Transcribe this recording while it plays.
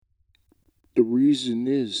The reason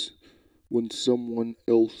is when someone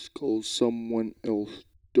else calls someone else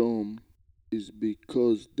dumb is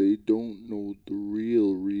because they don't know the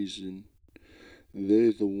real reason.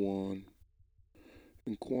 They're the one.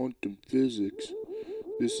 In quantum physics,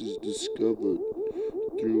 this is discovered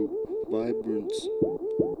through vibrance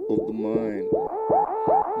of the mind.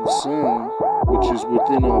 The sound, which is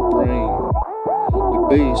within our brain. The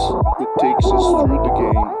bass, it takes us through the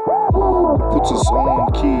game. It puts us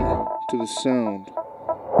on key to the sound,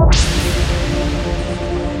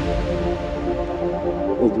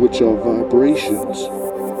 of which our vibrations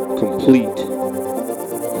complete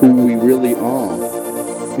who we really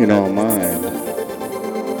are in our mind.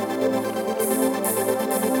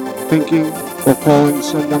 Thinking or calling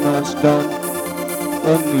someone else dumb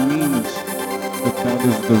only means that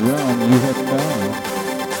is the realm you have found.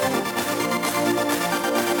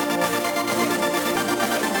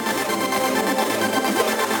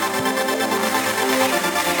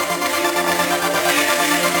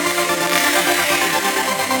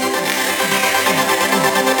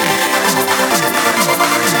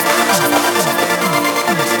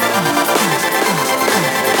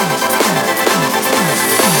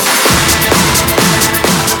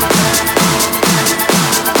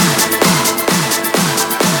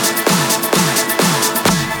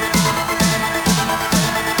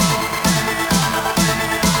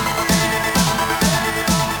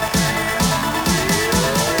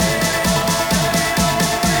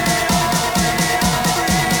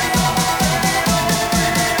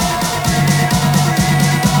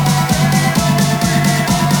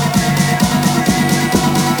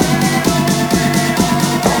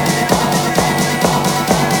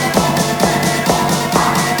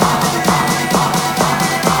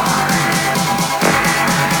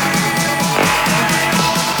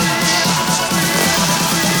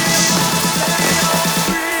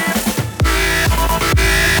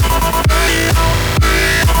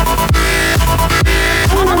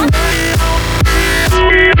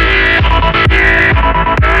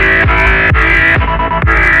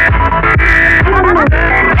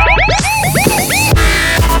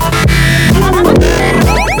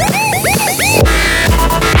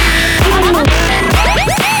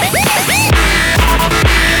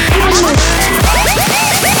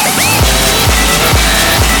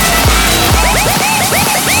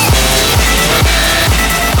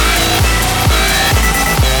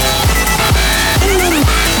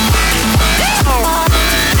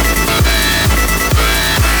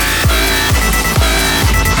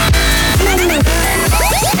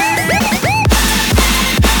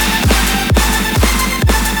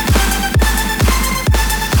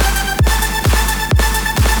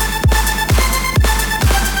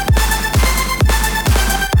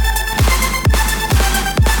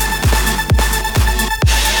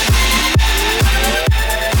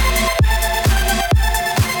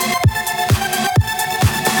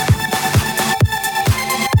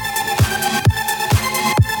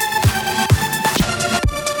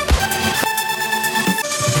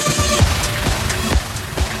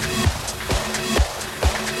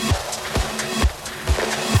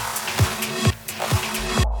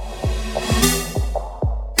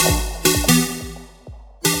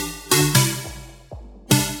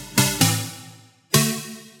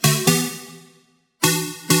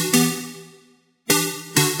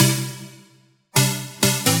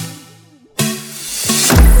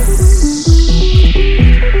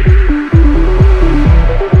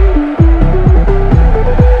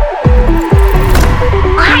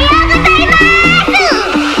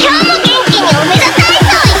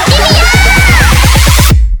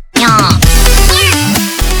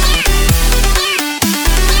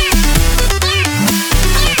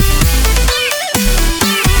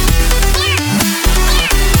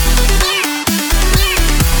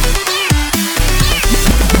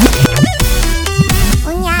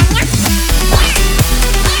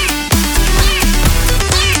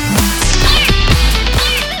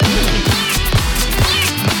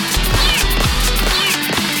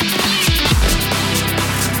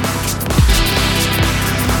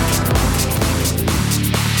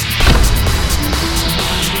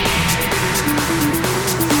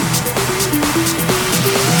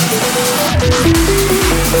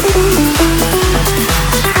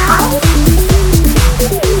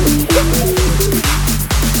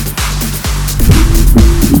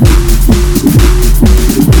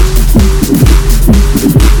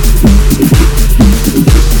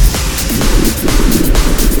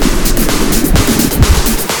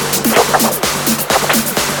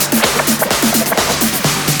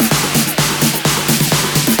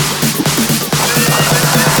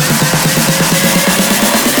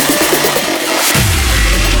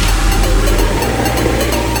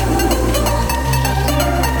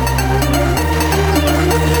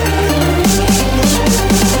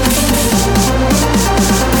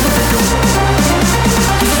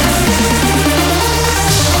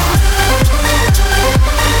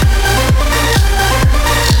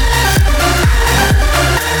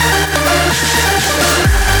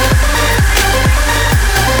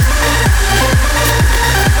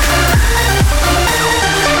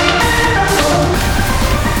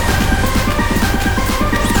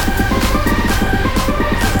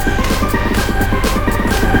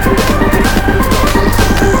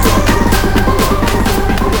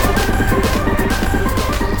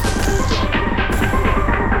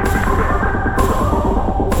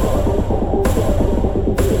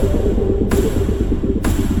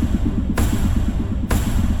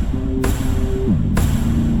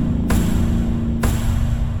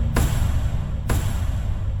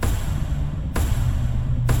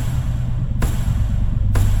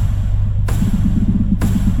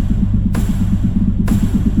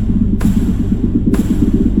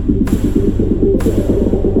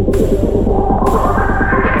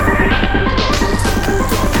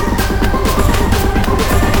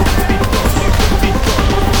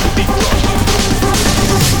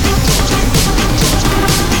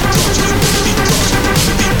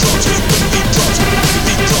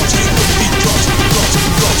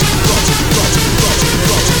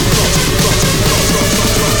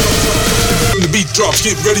 drops,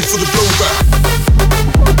 get ready for the blowback.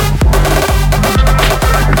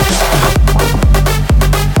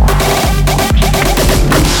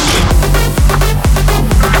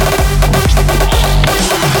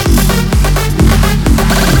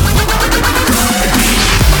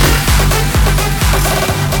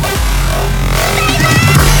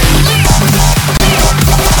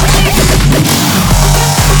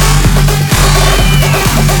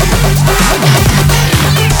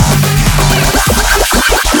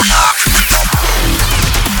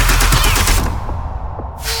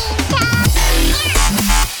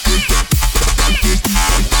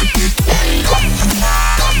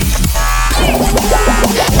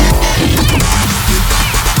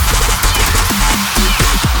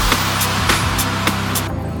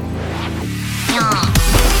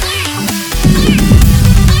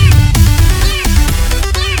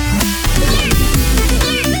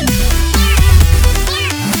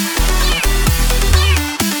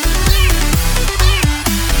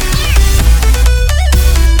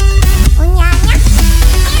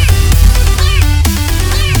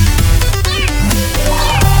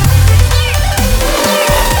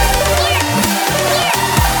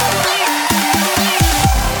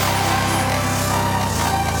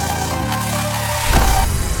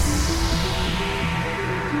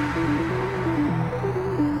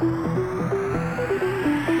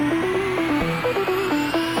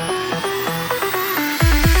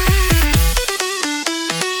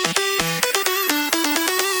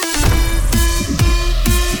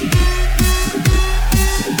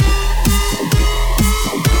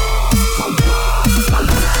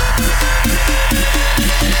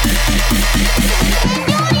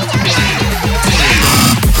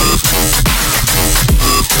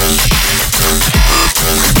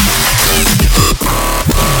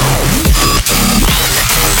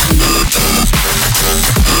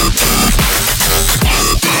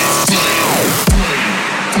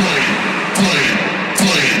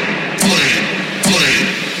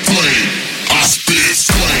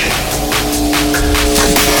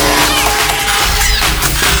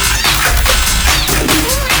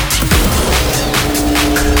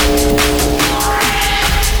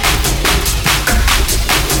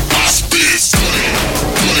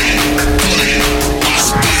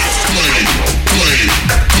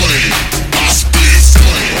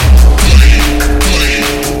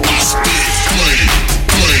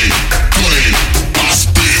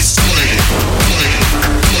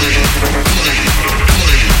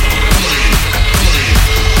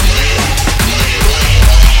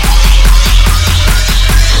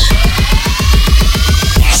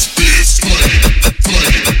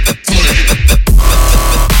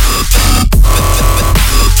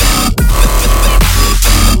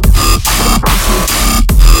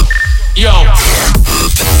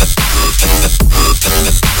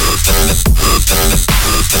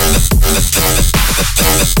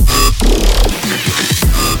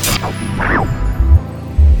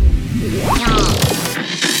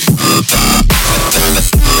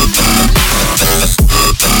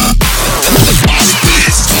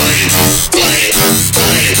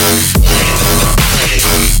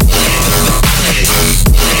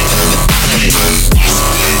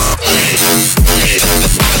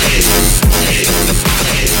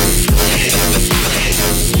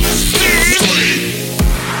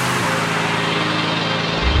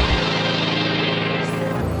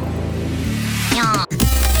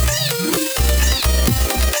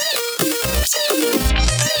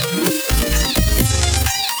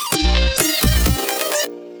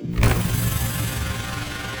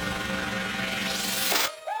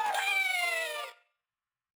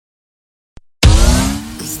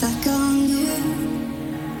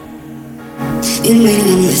 Been waiting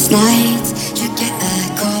endless nights to get that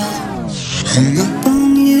call. Hung up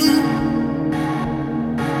on you.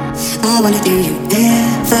 I wonder, do you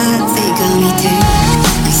ever think of me too?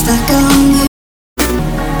 I'm stuck on you.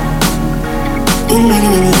 Been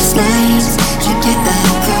waiting endless nights to get that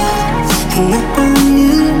call. Hung up on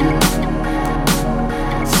you.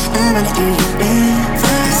 I wonder, do you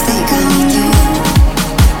ever think of me too?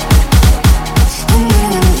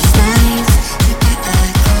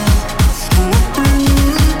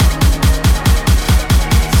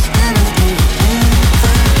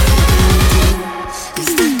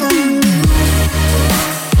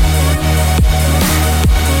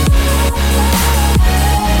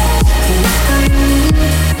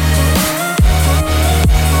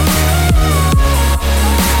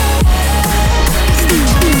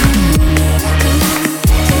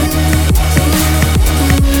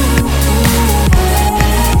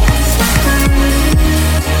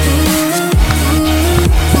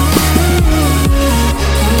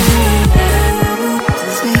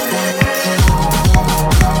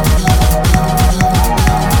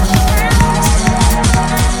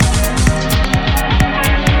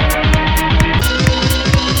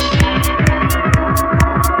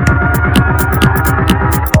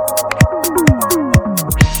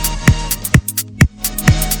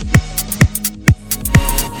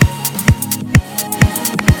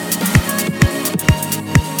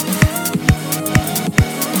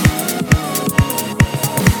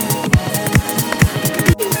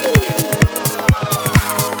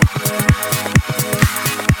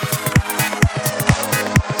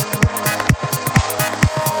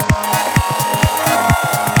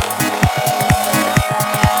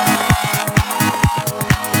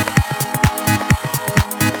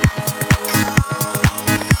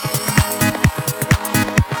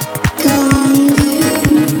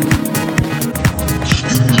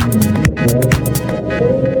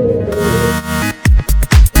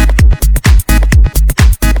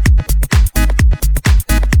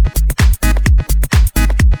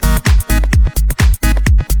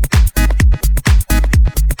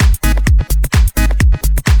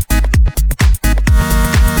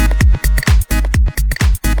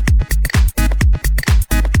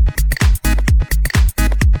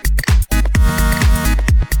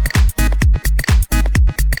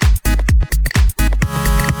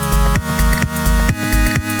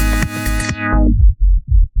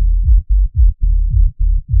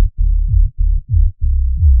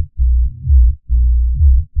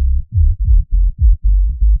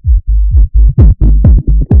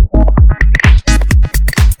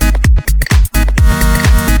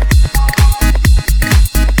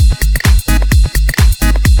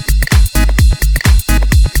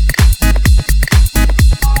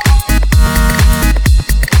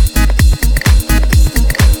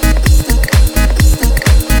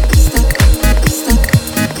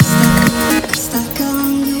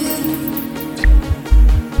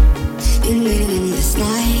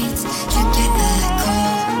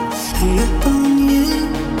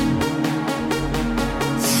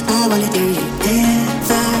 wanna do you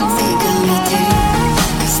everything on me too.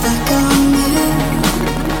 I'm stuck on you.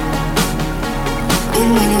 Been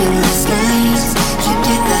waiting in last night. Can't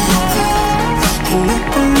get that call. Hang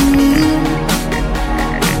up on you.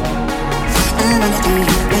 I wanna do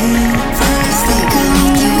you everything on me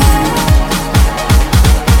too.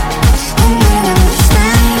 Been waiting in last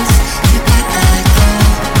night. Can't get that call.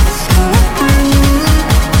 Hang up on you.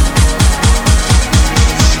 I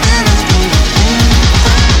wanna do you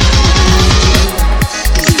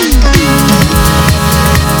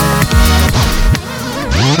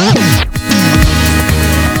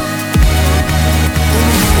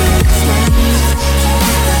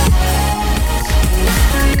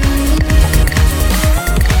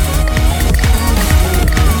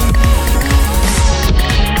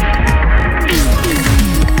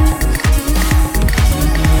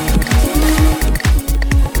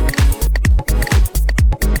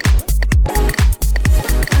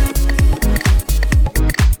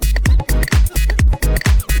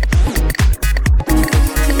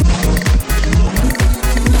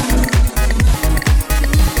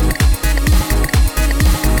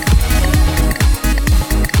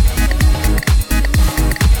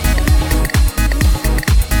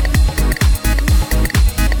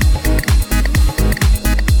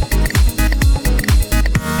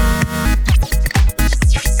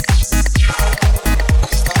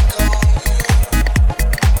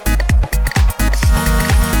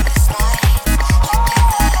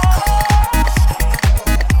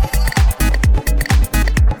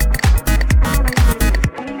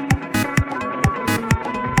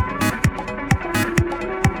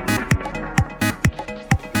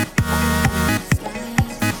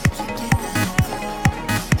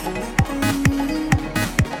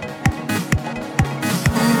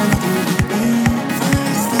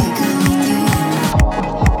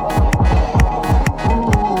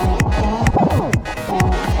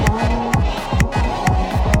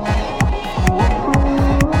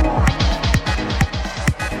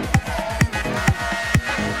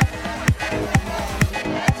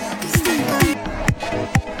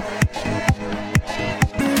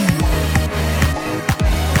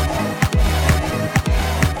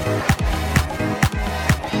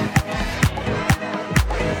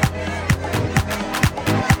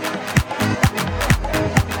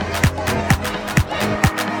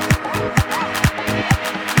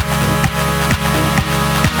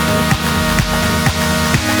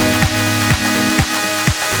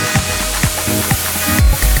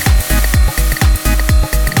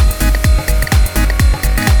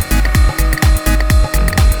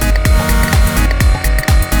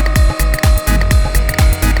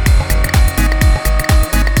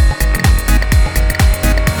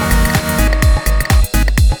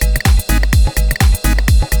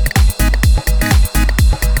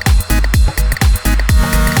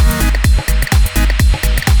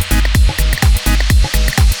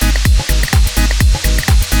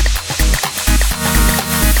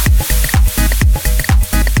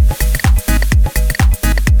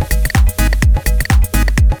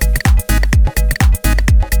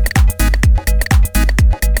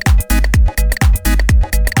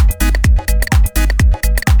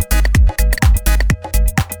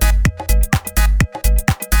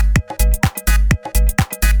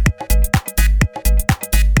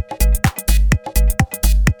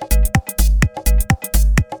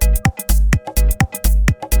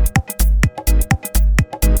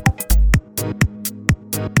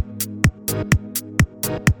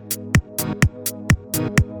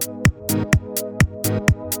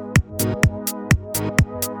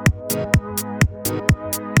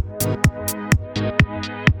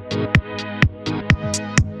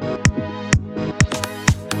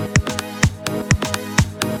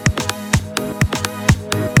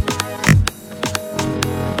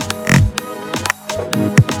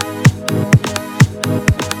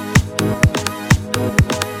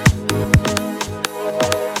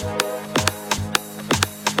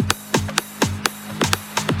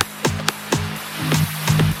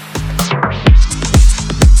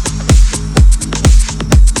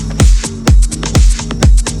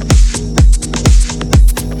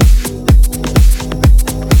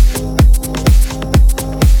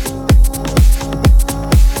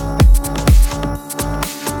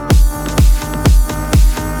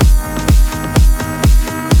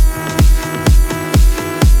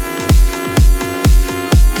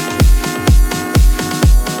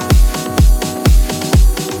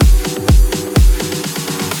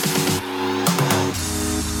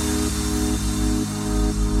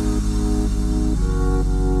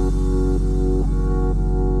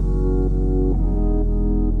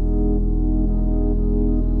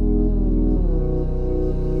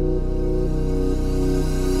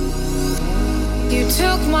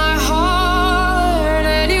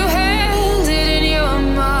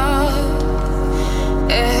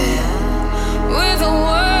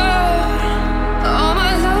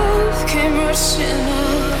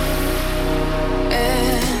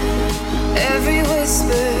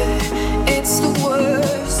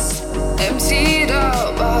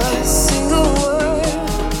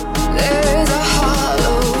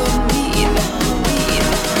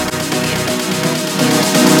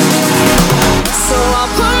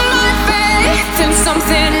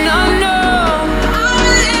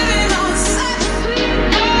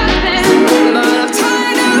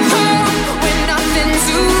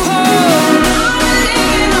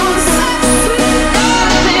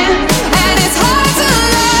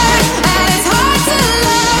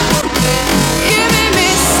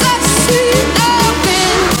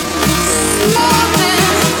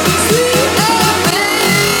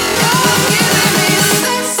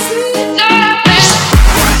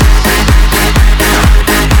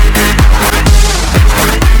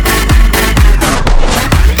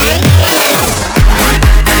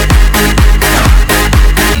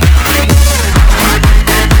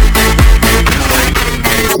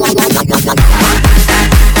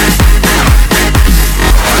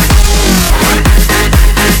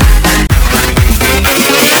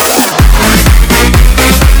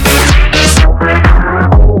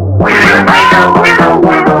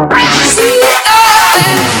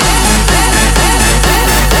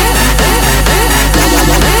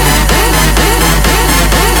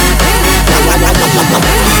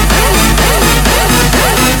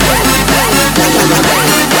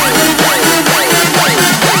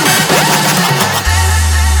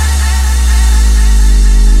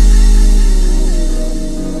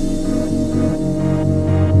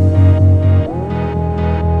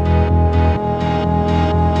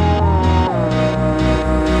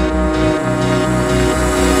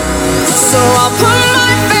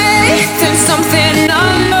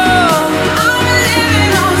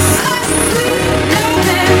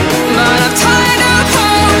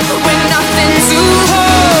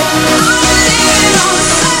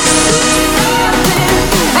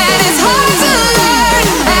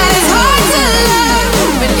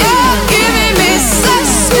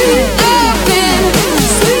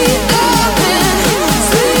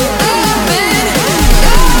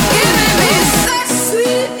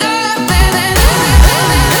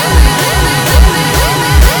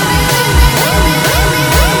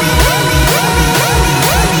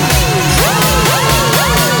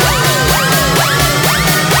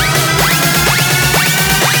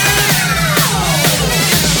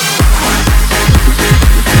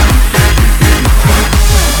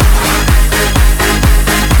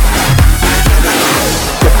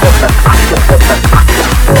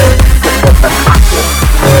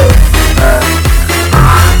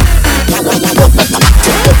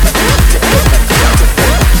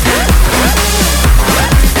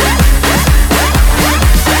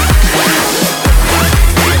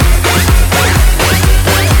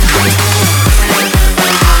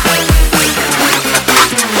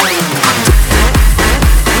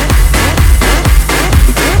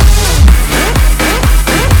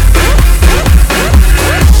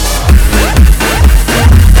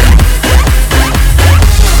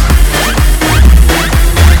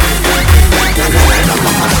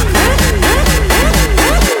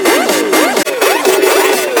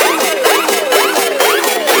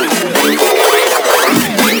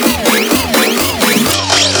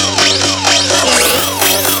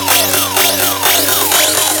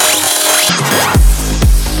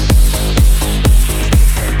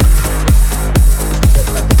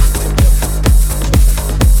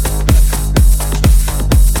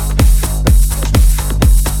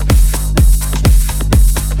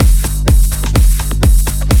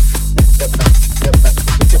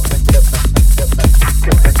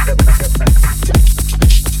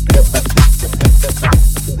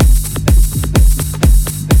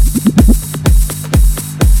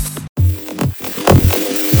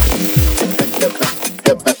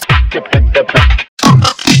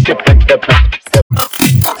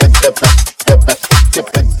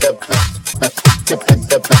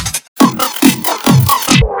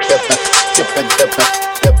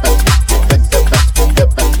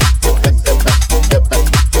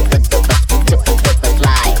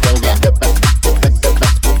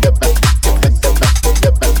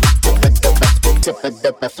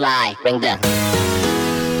Fly, bring the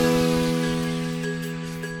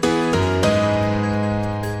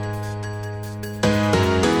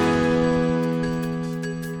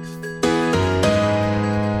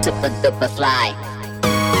super fly.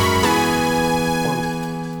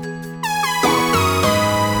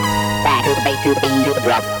 Back to the bass, to the beat, to the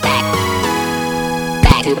drop.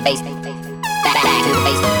 Back to the bass, back to the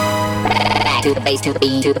bass, back to the bass, to the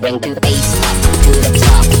beat, to the bring, to the bass, up to the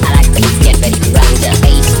top. I like the beat, get ready to run. The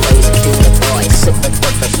bass goes to the boys, super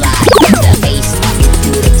fly. The bass up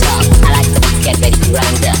to the top. I like the beat, get ready to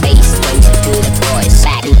run. The bass goes to the boys,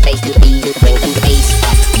 back to the bass, to the beat, to the bring, to the bass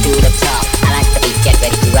up to the top. I like the beat, get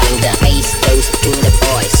ready to run. The bass goes to the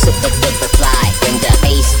boys, super fly. Bring the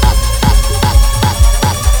bass up, up, up, up,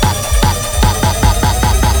 up, up, up, up, up, up,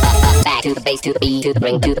 up, up, up, back to the bass, to the beat, to the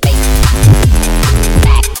bring, to the bass.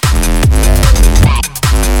 Back, back,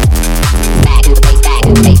 back to the bass, back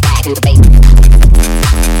to the bass, back to the bass.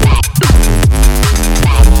 Back, back,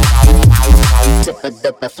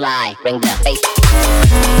 super fly. Bring the bass. Back,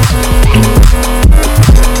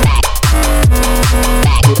 back,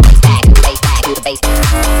 back to the bass, back to the bass, back to the bass.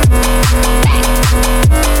 Back, back,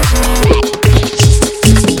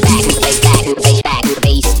 back to the bass, back to the bass, back to the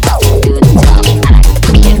bass. To the top, I like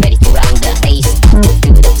the beat, get ready to run the bass. To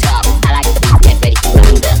the top, I like the beat, get ready to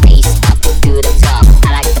run the bass. Up to the top,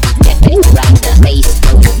 I like the beat, get ready to run the bass.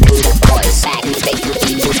 To the boys, back to the bass, to the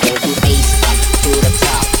beat, to the bass. Up to the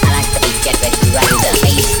top, I like the beat, get ready to run the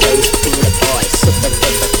bass. Goes to the boys, super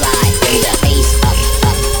fly. Bring the bass up,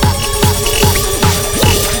 up, up, up, up,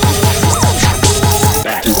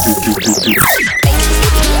 back to the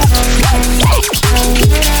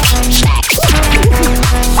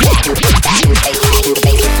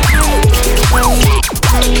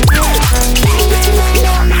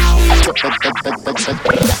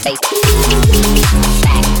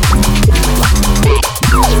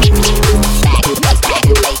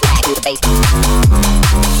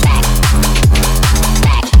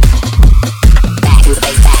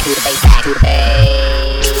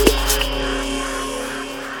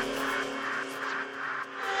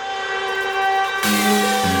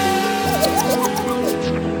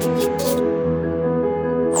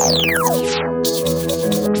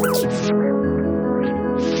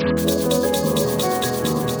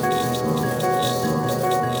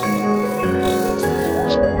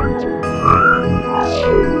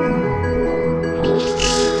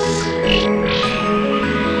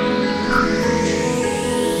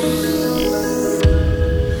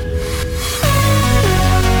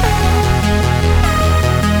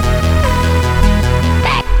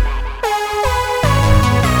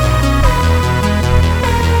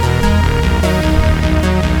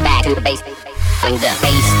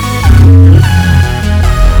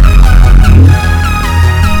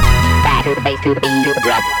to the beat, to the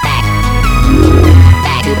drop. Back,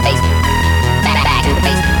 back to the bass, back to the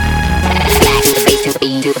bass, back to the bass, to the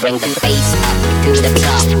beat, to the bring the bass up to the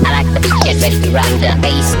top. I like the beat, get ready to run. The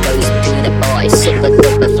bass goes to the boys, super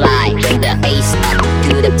fly. Bring the bass up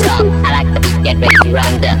to the top. I like the beat, get ready to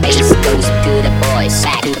run. The bass goes to the boys,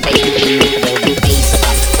 back to the bass, to the beat, to bring the bass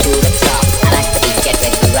up to the top. I like the beat, get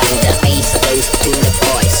ready to run. The bass goes to the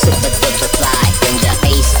boys, super fly. Bring the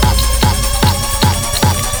bass up, up, up, up,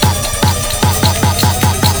 up, up, up, up, up, up,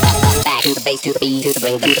 up, up, up, up, back to the bass, to the beat, to the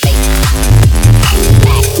bring the bass. Back,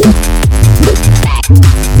 back, back to the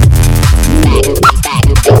bass, back to the bass, back to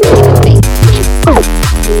the bass.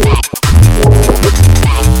 Back, back,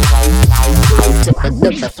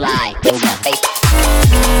 super fly. Bring the bass.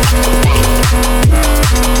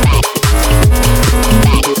 Back, back,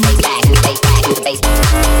 back to the bass, back to the bass, back to the bass.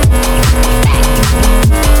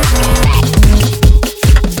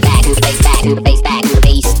 Back, back, back to the bass, back to the bass, back to the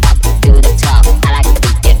bass. Up to the top. I like the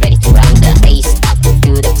beat, get ready to run the bass. Up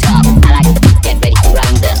to the top. I like the beat, get ready to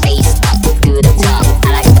run the bass. Up to the top. I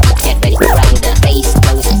like the beat, get ready to run the bass.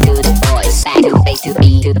 Goes to the boys, back to the bass, to the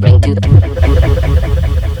beat, to the bring, to the bring.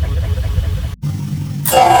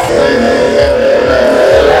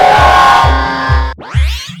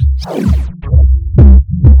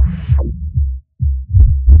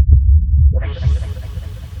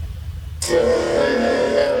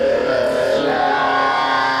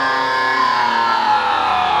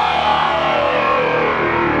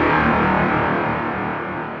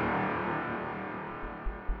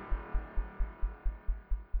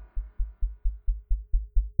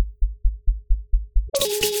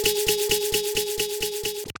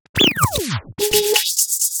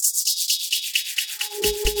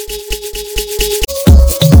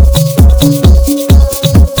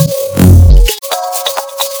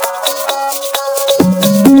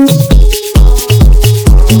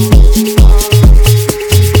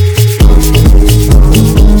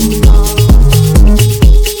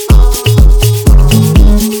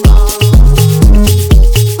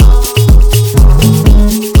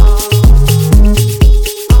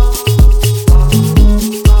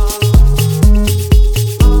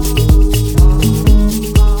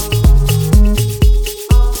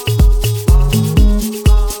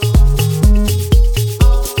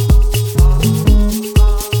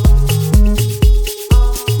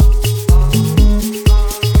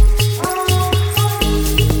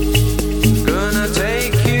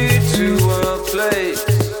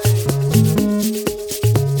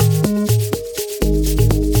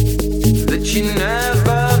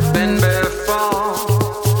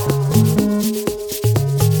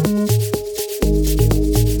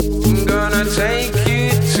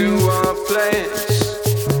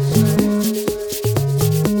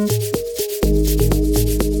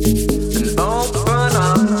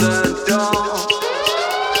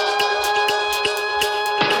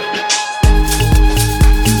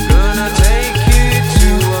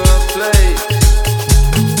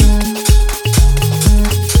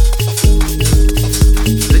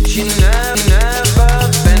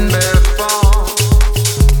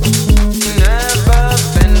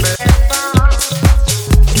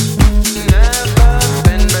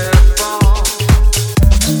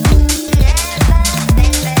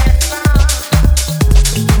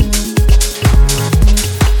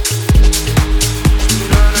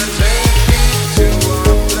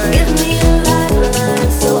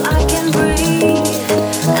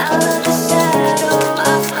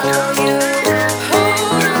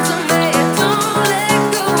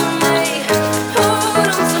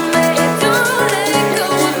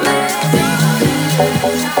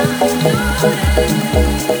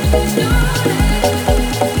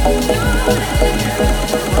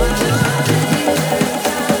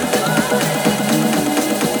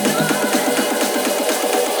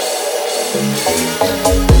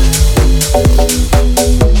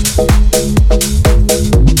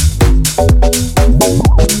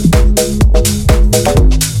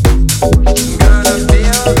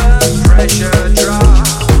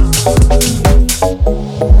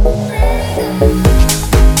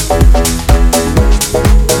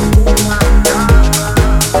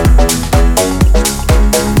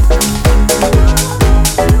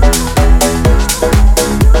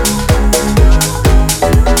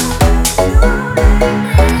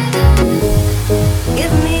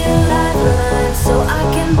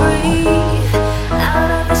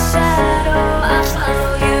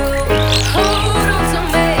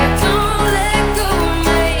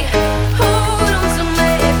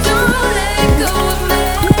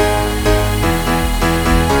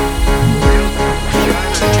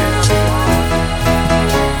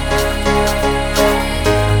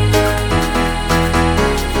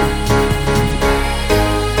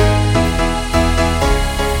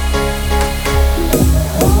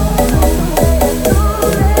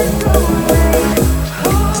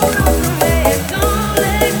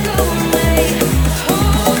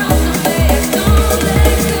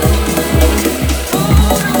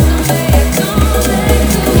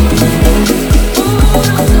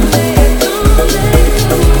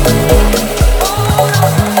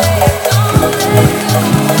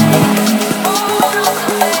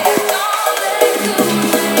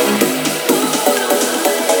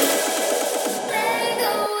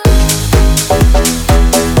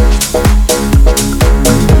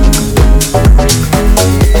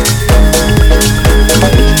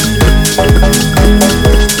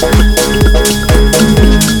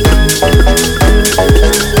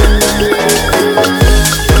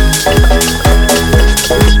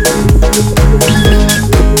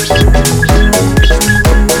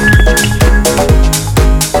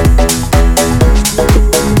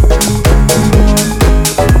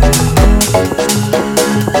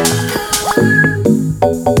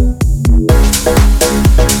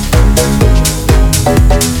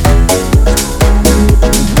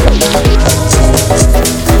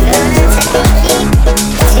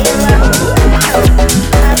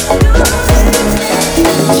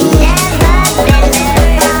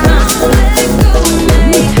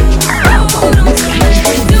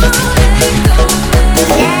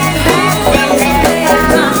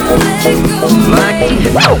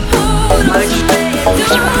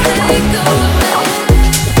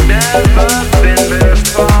 Watch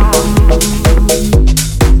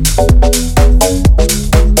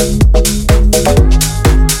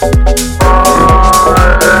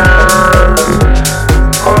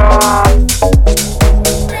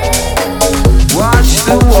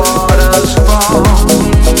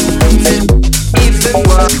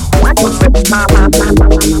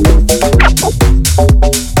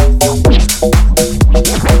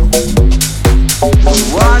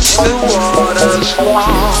the waters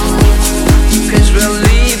fall, 'cause we'll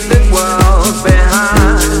leave the world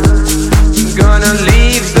behind. Gonna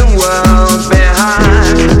leave the world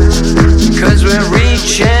behind, 'cause we're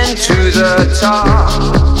reaching to the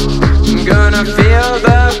top. Gonna feel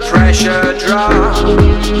the pressure drop,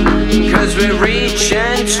 'cause we're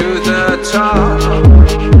reaching to the top.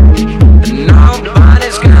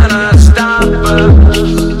 Nobody's gonna stop us,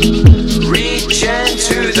 reaching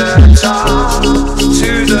to the top,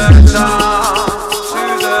 to the top, to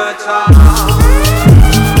the top.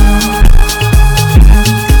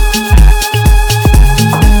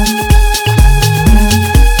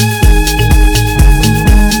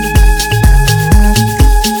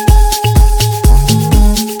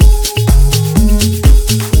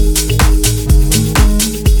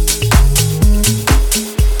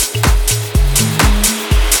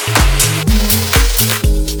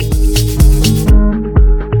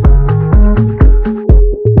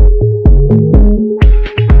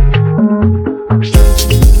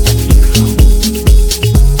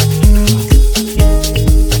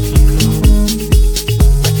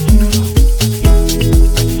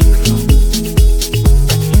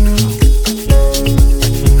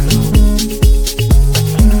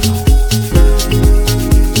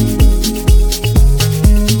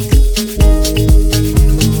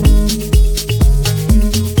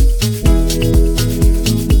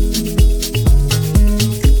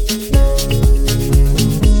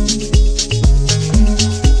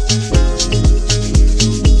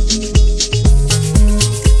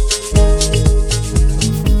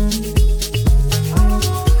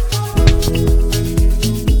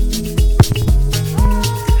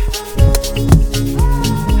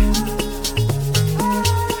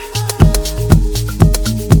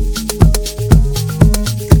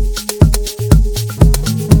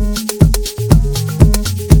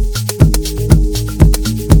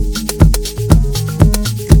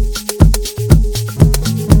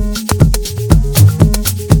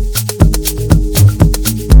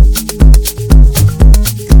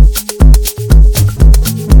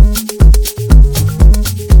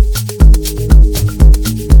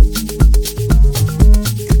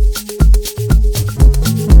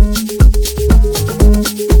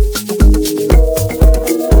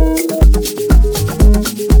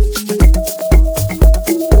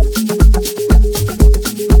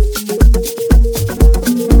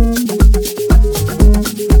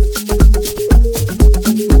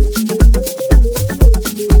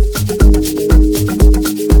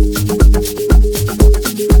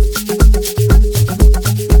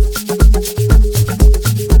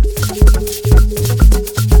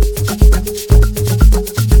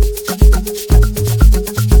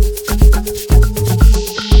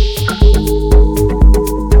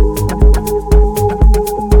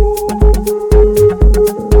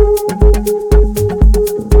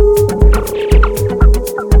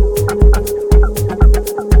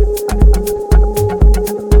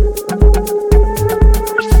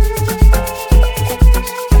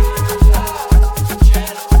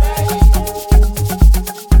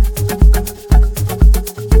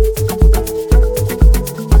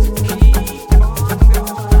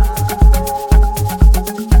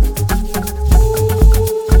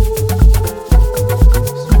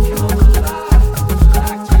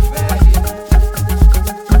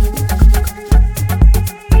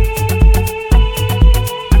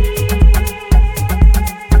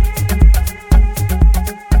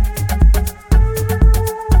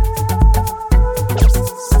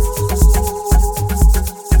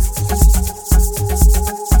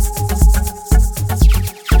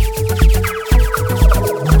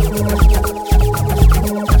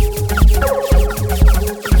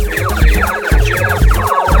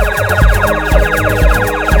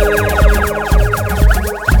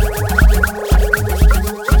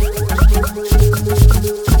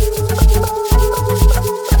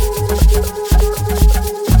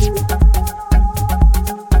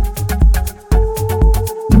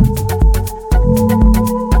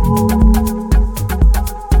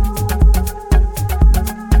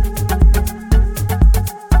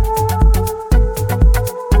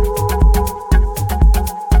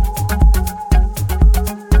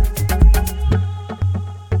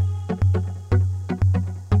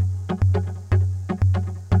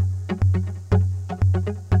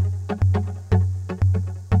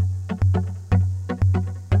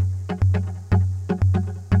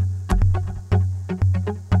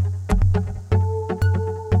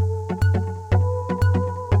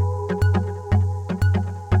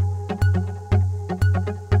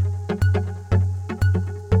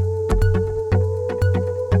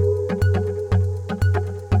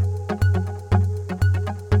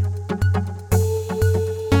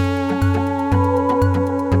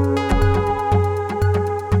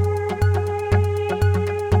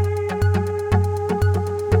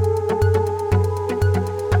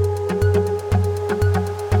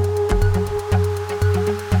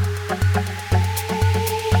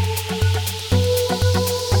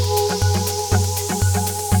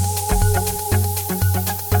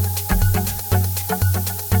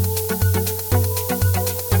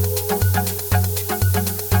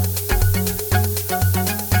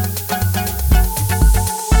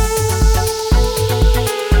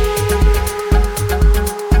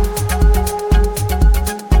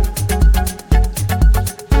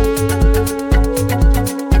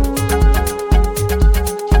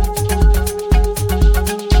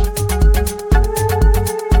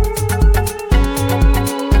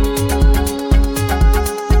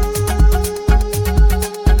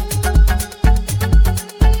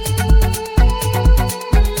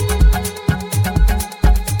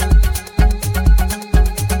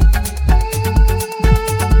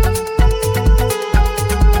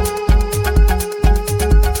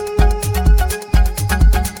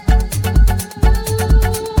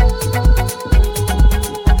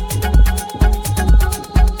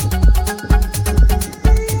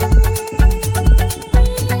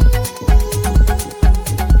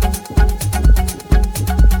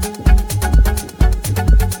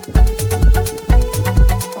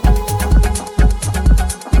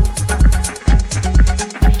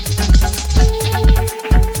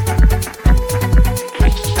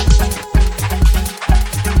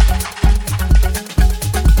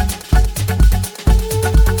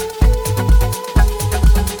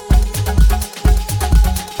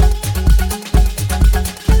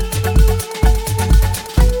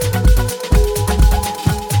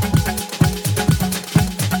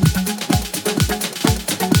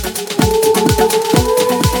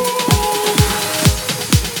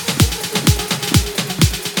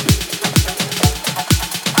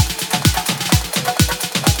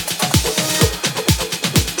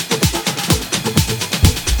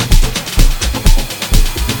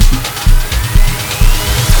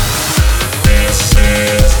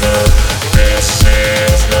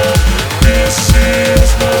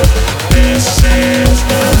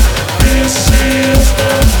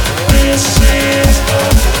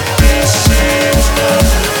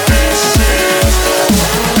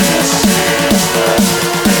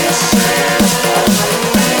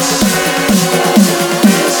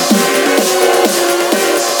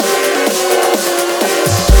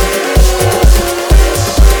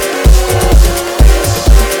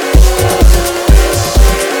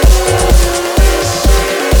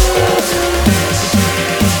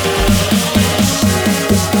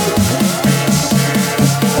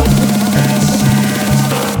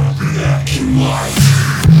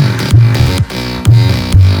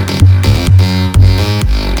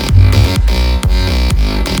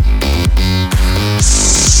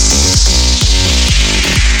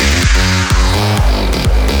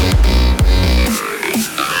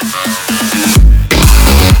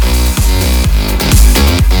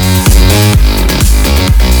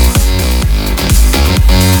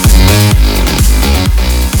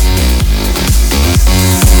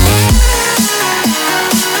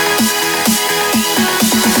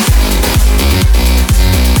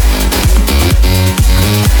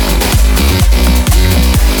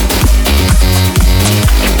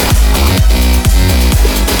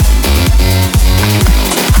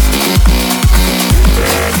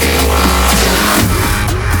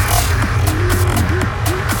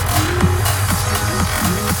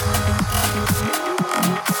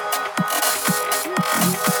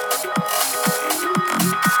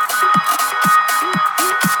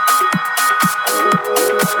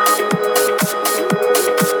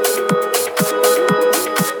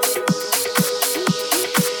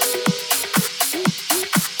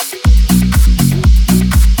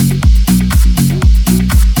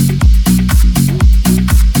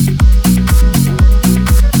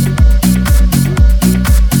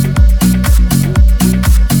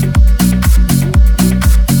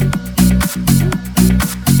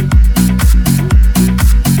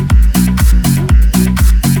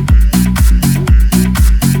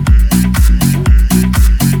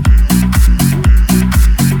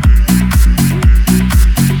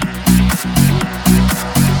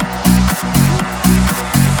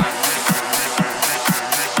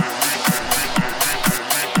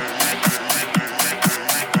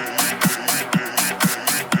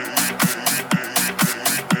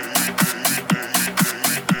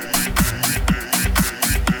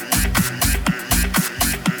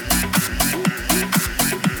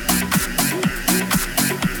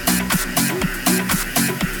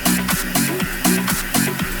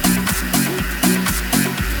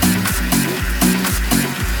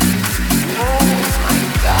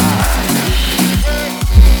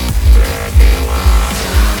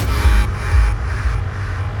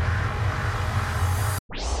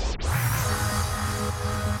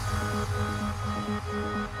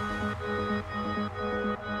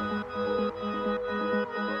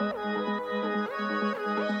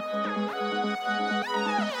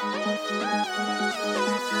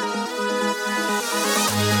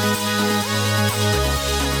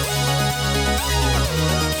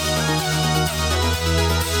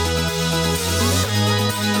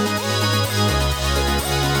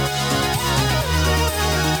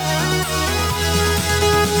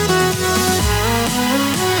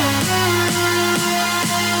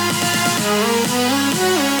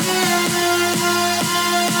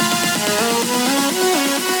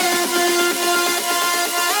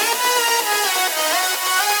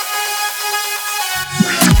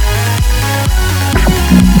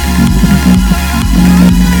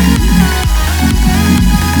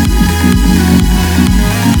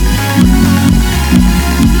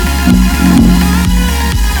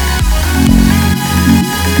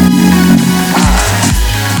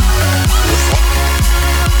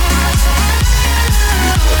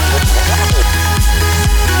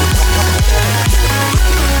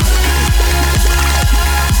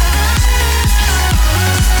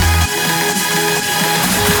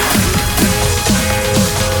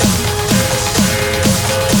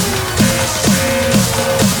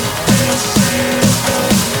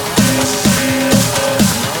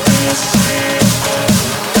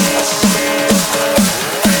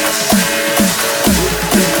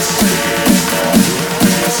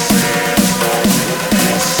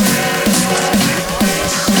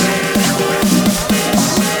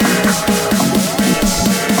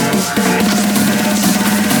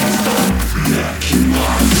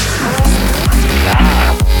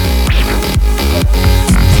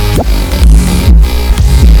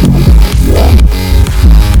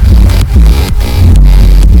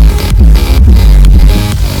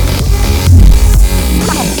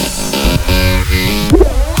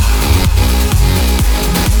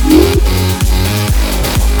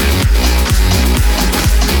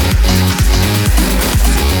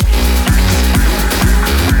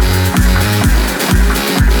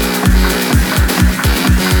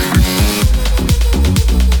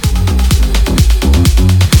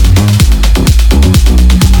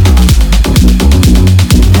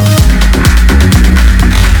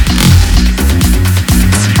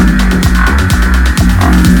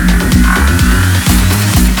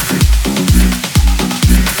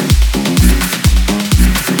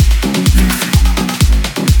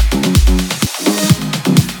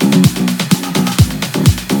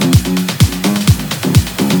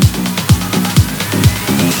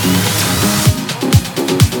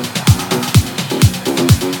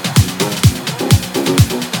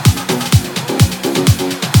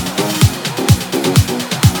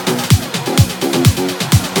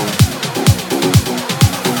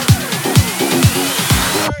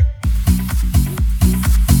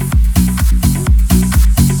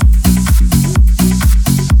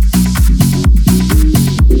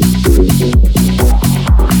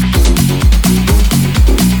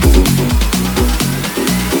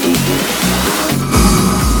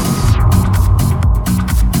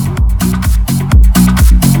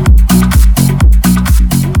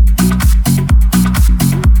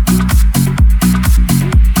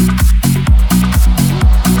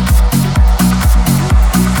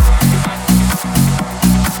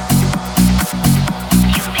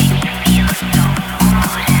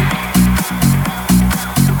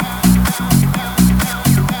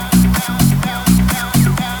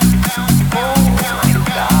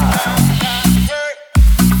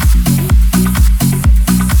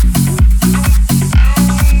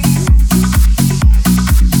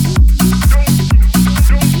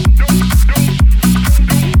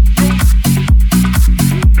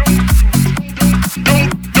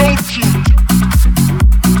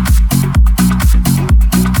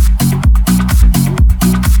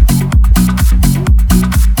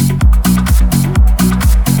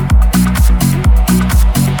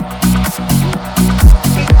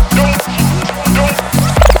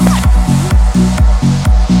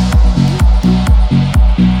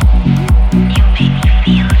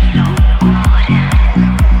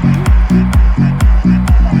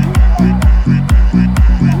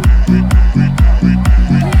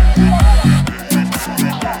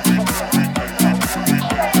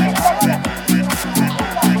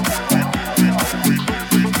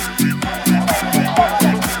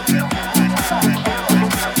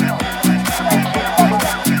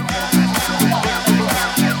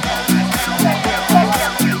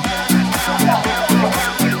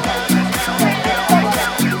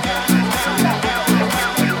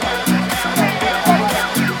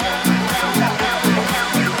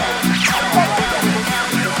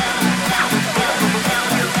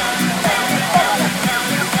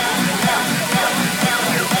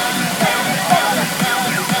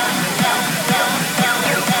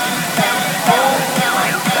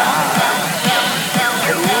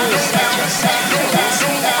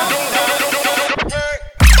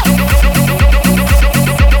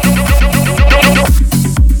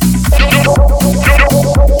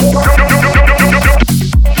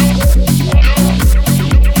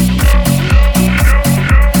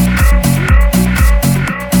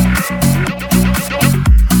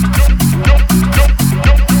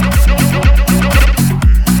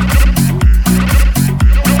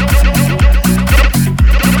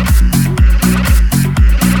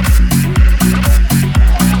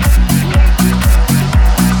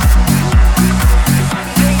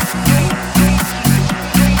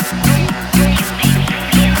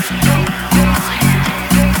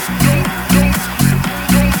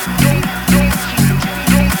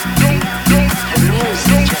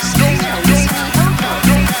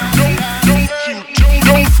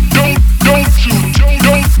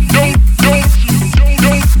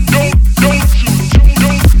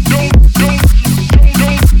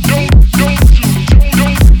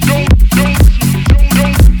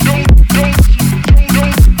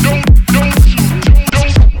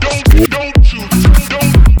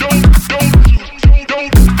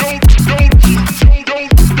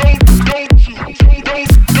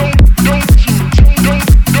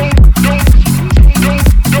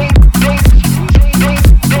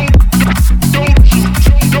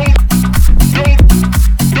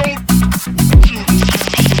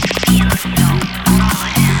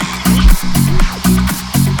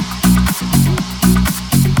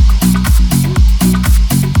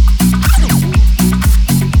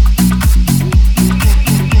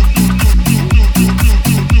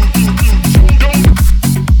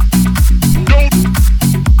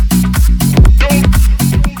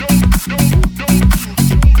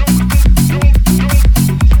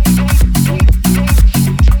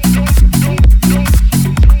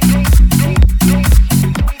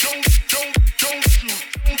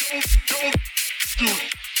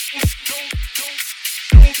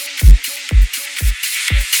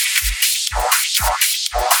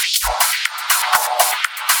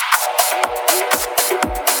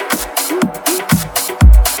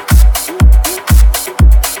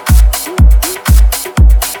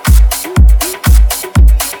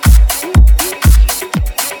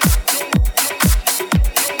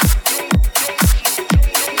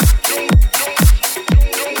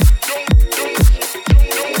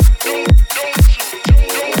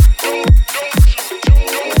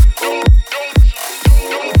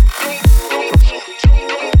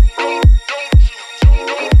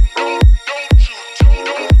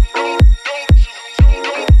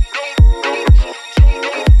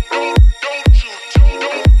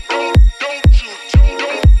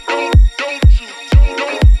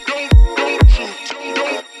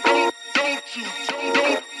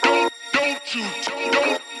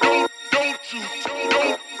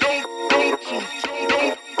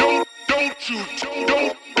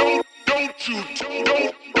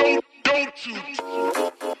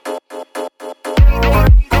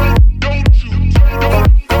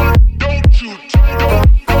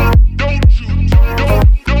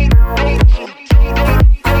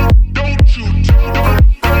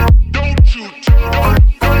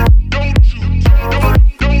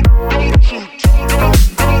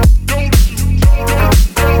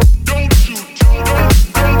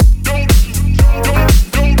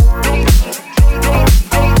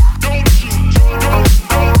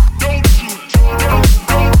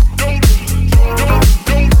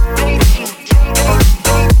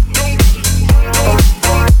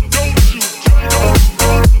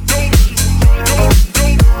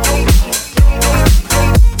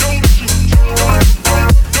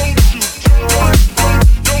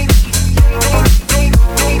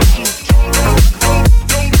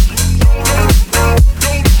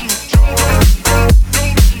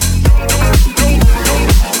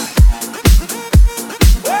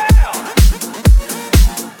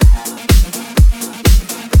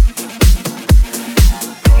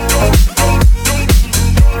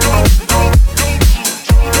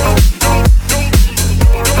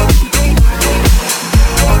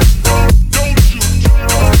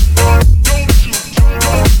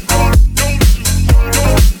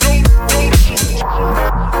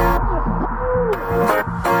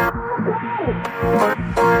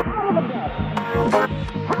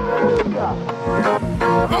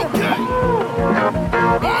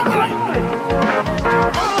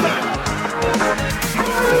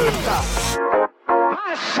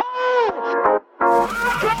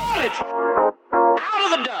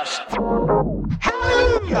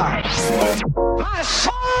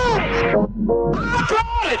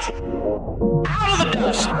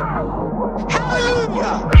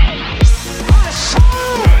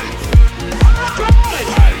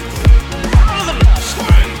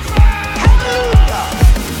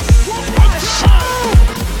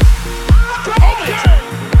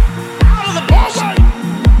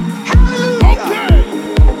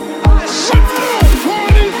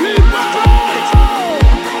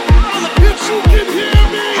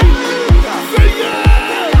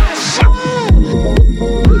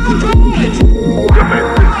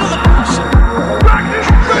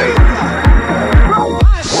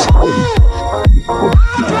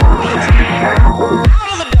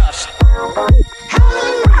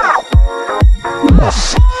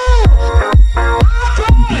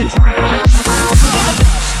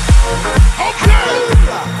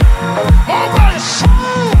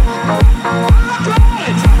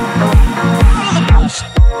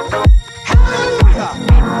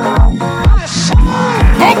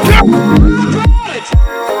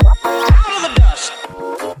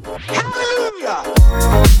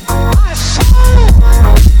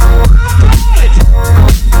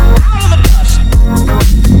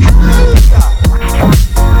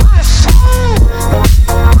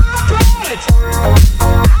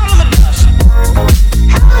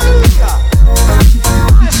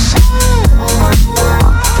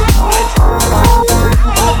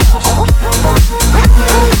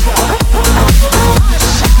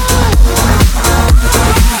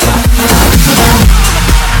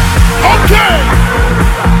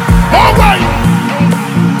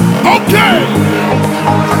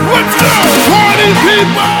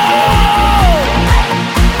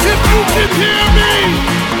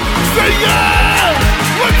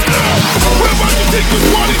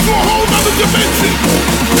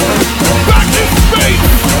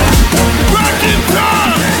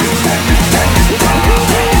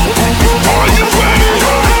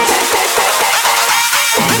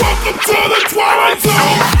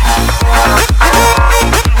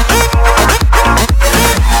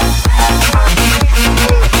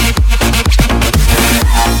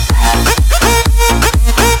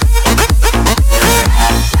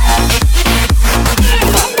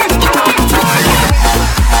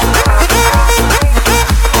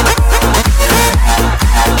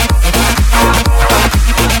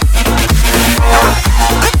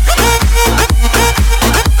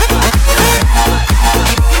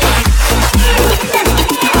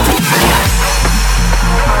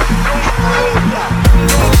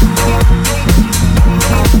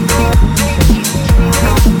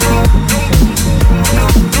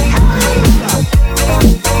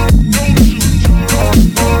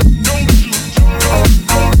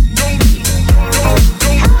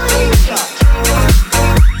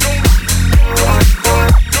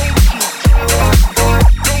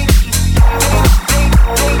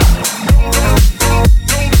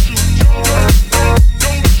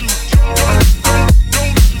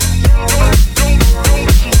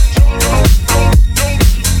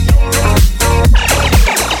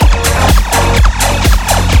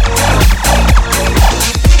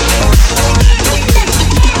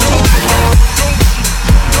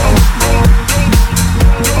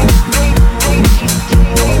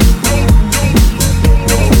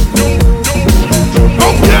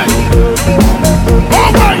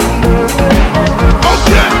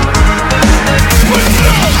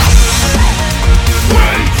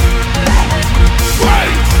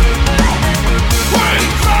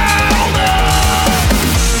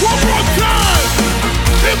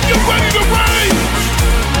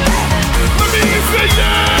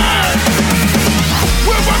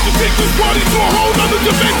 Take this body to a whole nother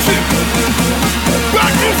dimension.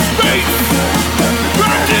 Back in space,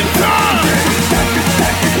 back in time.